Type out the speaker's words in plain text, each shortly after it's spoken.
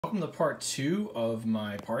welcome to part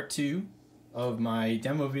two of my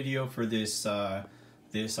demo video for this. Oh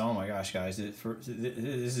my gosh, guys!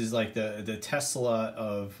 This is like the Tesla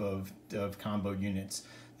of combo units.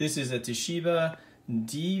 This is a Toshiba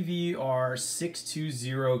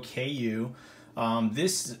DVR620KU.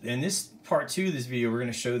 In this part two of this video, we're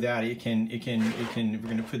going to show that we're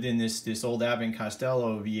going to put in this old Abbott and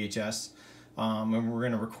Costello VHS. And we're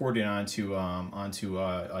going to record it onto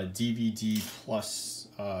a DVD plus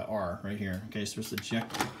R right here. Okay, so let's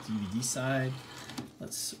eject the DVD side.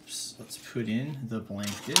 Let's put in the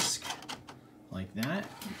blank disc like that.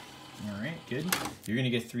 All right, good. You're going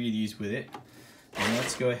to get 3 of these with it. And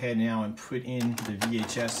let's go ahead now and put in the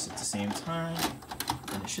VHS at the same time.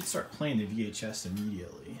 And it should start playing the VHS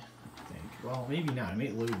immediately, I think. Well, maybe not. I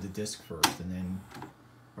may load the disc first and then,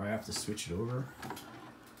 or I have to switch it over.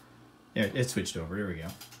 Yeah, it switched over. There we go.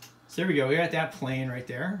 So there we go. We got that playing right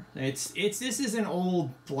there. This is an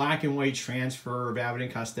old black and white transfer of Abbott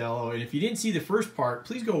and Costello. And if you didn't see the first part,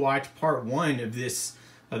 please go watch part 1 of this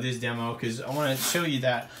demo, because I want to show you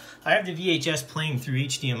that I have the VHS playing through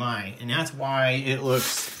HDMI, and that's why it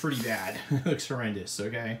looks pretty bad. It looks horrendous.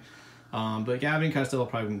 Okay, but Abbott and Costello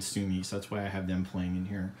probably wouldn't sue me, so that's why I have them playing in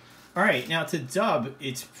here. All right, now to dub,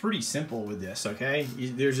 it's pretty simple with this, okay?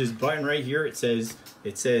 There's this button right here. It says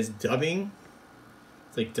dubbing.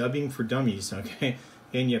 It's like dubbing for dummies, okay?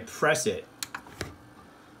 And you press it,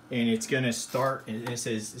 and it's gonna start. And it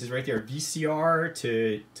says right there, VCR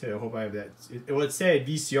to. I hope I have that. Well, it said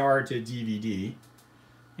VCR to DVD,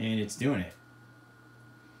 and it's doing it.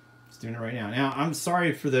 It's doing it right now. Now, I'm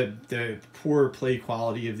sorry for the poor play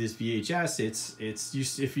quality of this VHS.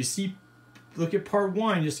 If you see. Look at part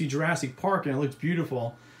 1, you'll see Jurassic Park, and it looks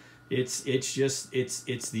beautiful. It's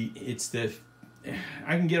the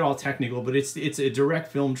I can get all technical, but it's a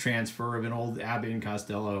direct film transfer of an old Abbott and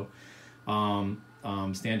Costello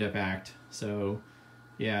stand-up act. So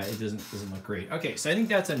yeah, it doesn't look great. Okay, so I think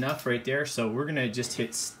that's enough right there. So we're gonna just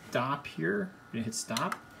hit stop here. We're gonna hit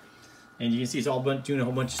stop, and you can see it's all doing a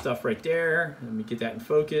whole bunch of stuff right there. Let me get that in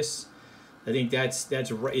focus. I think that's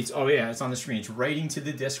right. Oh yeah, it's on the screen. It's writing to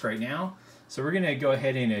the disc right now. So we're gonna go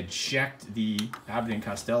ahead and eject the Abbott and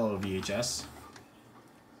Costello VHS.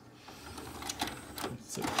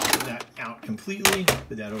 So put that out completely.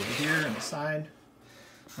 Put that over here on the side.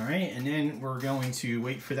 All right, and then we're going to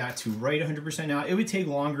wait for that to write 100%. Now it would take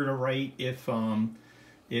longer to write if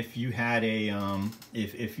you had a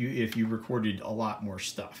if you recorded a lot more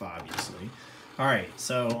stuff, obviously. All right,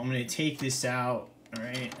 so I'm gonna take this out. All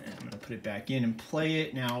right, I'm going to put it back in and play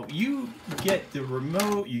it. Now, you get the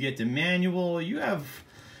remote, you get the manual, you have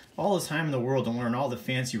all the time in the world to learn all the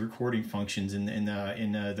fancy recording functions and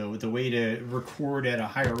the way to record at a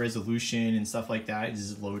higher resolution and stuff like that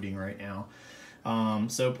is loading right now.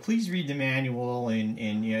 So please read the manual,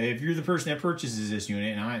 and you know, if you're the person that purchases this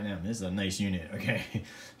unit, and I know this is a nice unit, okay?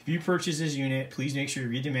 If you purchase this unit, please make sure you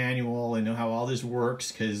read the manual and know how all this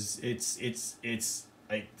works, because it's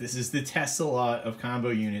like, this is the Tesla of combo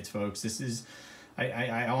units, folks. This is,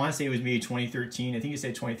 I want to say it was made 2013. I think it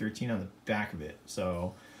said 2013 on the back of it.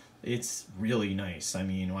 So it's really nice. I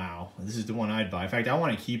mean, wow. This is the one I'd buy. In fact, I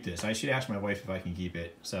want to keep this. I should ask my wife if I can keep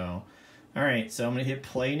it. So, all right. So I'm going to hit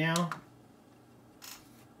play now.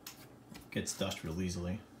 Gets dust real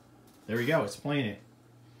easily. There we go. It's playing it.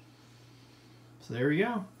 So there we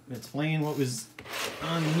go. It's playing what was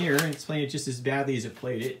on here. It's playing it just as badly as it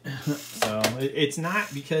played it. So it's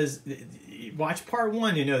not, because watch part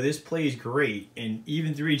 1 to know this plays great, and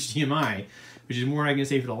even through HDMI, which is more I can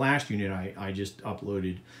say for the last unit I just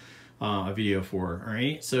uploaded a video for. All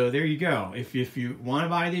right, so there you go. If you want to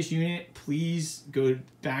buy this unit, please go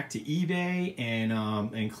back to eBay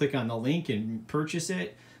and click on the link and purchase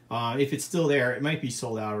it. If it's still there, it might be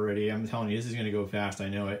sold out already. I'm telling you, this is going to go fast. I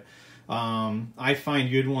know it. I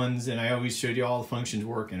find good ones, and I always showed you all the functions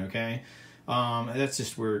working, okay? That's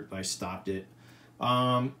just where I stopped it.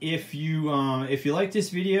 If you like this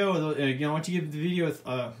video, you know, why don't you give the video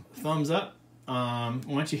a thumbs up? Why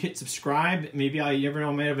don't you hit subscribe? Maybe you never know,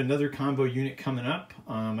 I might have another combo unit coming up.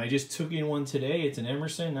 I just took in one today. It's an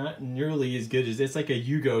Emerson, not nearly as good as, it's like a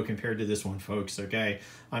Yugo compared to this one, folks, okay?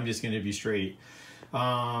 I'm just going to be straight.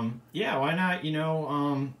 Yeah, why not, you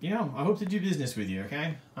know, I hope to do business with you,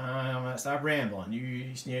 okay? I'm gonna stop rambling.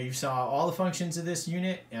 You saw all the functions of this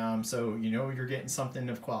unit, so you know you're getting something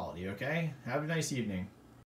of quality, okay? Have a nice evening.